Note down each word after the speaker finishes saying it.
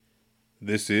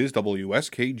This is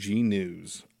WSKG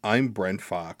News. I'm Brent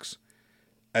Fox.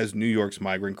 As New York's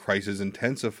migrant crisis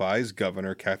intensifies,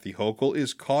 Governor Kathy Hochul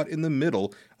is caught in the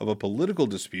middle of a political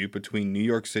dispute between New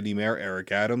York City Mayor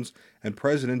Eric Adams and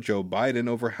President Joe Biden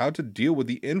over how to deal with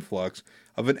the influx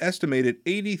of an estimated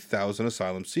 80,000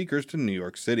 asylum seekers to New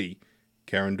York City.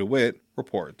 Karen DeWitt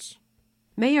reports.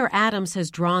 Mayor Adams has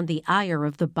drawn the ire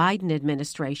of the Biden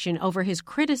administration over his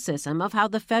criticism of how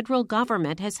the federal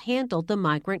government has handled the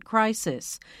migrant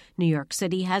crisis. New York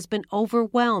City has been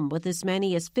overwhelmed with as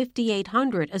many as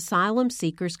 5,800 asylum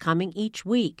seekers coming each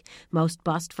week, most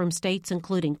bused from states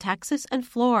including Texas and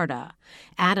Florida.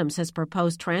 Adams has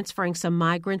proposed transferring some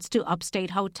migrants to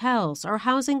upstate hotels or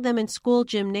housing them in school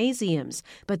gymnasiums,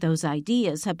 but those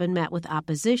ideas have been met with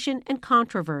opposition and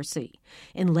controversy.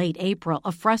 In late April,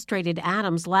 a frustrated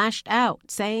Adams lashed out,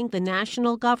 saying the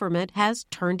national government has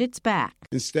turned its back.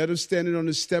 Instead of standing on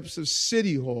the steps of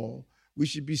City Hall, we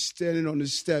should be standing on the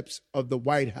steps of the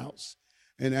White House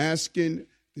and asking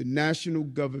the national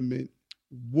government,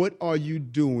 what are you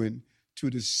doing to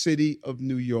the city of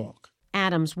New York?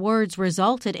 Adams' words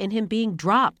resulted in him being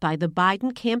dropped by the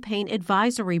Biden Campaign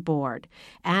Advisory Board.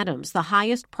 Adams, the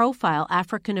highest-profile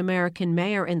African-American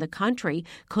mayor in the country,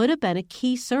 could have been a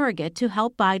key surrogate to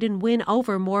help Biden win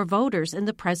over more voters in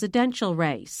the presidential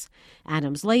race.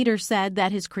 Adams later said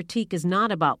that his critique is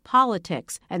not about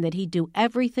politics and that he'd do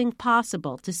everything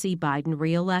possible to see Biden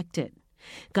reelected.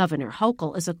 Governor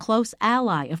Hochul is a close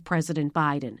ally of President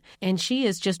Biden, and she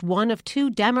is just one of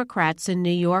 2 Democrats in New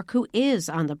York who is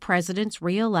on the president's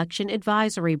re-election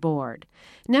advisory board.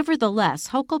 Nevertheless,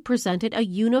 Hochul presented a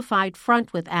unified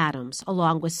front with Adams,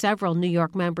 along with several New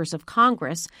York members of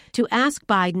Congress, to ask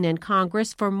Biden and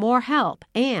Congress for more help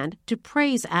and to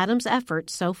praise Adams'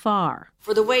 efforts so far.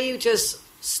 For the way you just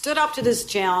stood up to this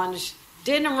challenge,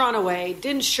 didn't run away,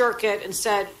 didn't shirk it, and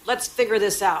said, let's figure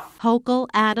this out. Hochul,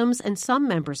 Adams, and some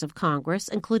members of Congress,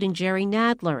 including Jerry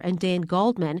Nadler and Dan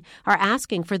Goldman, are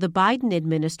asking for the Biden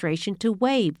administration to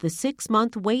waive the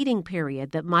 6-month waiting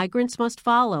period that migrants must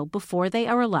follow before they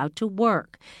are allowed to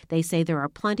work. They say there are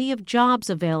plenty of jobs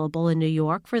available in New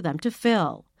York for them to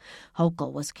fill.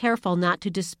 Hochul was careful not to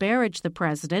disparage the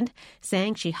president,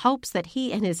 saying she hopes that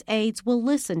he and his aides will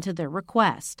listen to their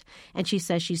request. And she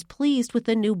says she's pleased with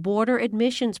the new border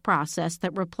admissions process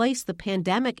that replaced the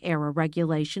pandemic-era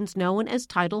regulations known as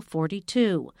Title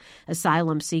 42.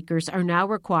 Asylum seekers are now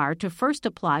required to first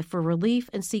apply for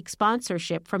relief and seek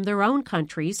sponsorship from their own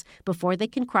countries before they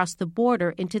can cross the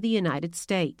border into the United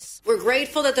States. We're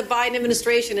grateful that the Biden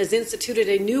administration has instituted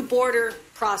a new border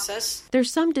process.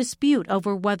 There's some dispute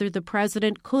over whether the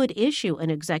president could issue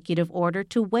an executive order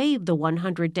to waive the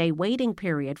 100-day waiting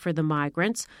period for the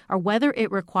migrants or whether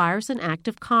it requires an act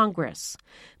of Congress.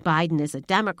 Biden is a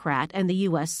Democrat, and the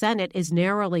U.S. Senate is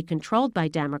narrowly controlled by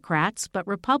Democrats, but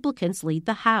Republicans lead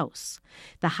the House.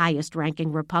 The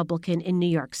highest-ranking Republican in New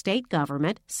York State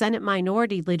government, Senate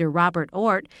Minority Leader Robert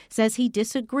Ortt, says he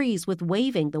disagrees with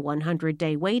waiving the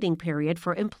 100-day waiting period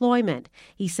for employment.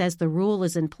 He says the rule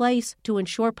is in place to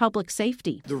ensure public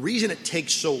safety. The reason it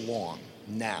takes so long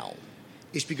now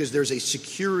is because there's a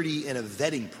security and a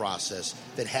vetting process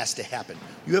that has to happen.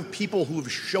 You have people who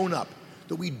have shown up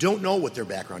that we don't know what their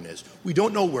background is. We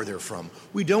don't know where they're from.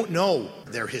 We don't know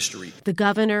their history. The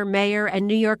governor, mayor, and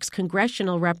New York's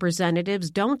congressional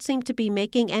representatives don't seem to be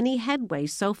making any headway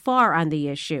so far on the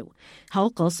issue.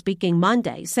 Hochul, speaking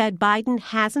Monday, said Biden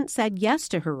hasn't said yes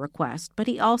to her request, but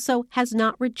he also has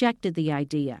not rejected the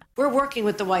idea. We're working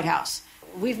with the White House.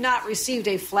 We've not received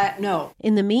a flat no.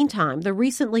 In the meantime, the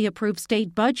recently approved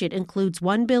state budget includes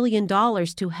 $1 billion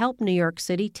to help New York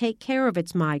City take care of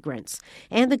its migrants.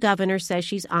 And the governor says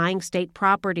she's eyeing state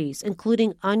properties,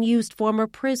 including unused former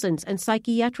prisons and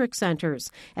psychiatric centers,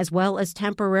 as well as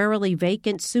temporarily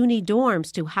vacant SUNY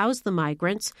dorms to house the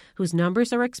migrants, whose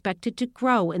numbers are expected to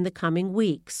grow in the coming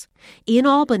weeks. In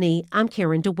Albany, I'm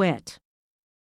Karen DeWitt.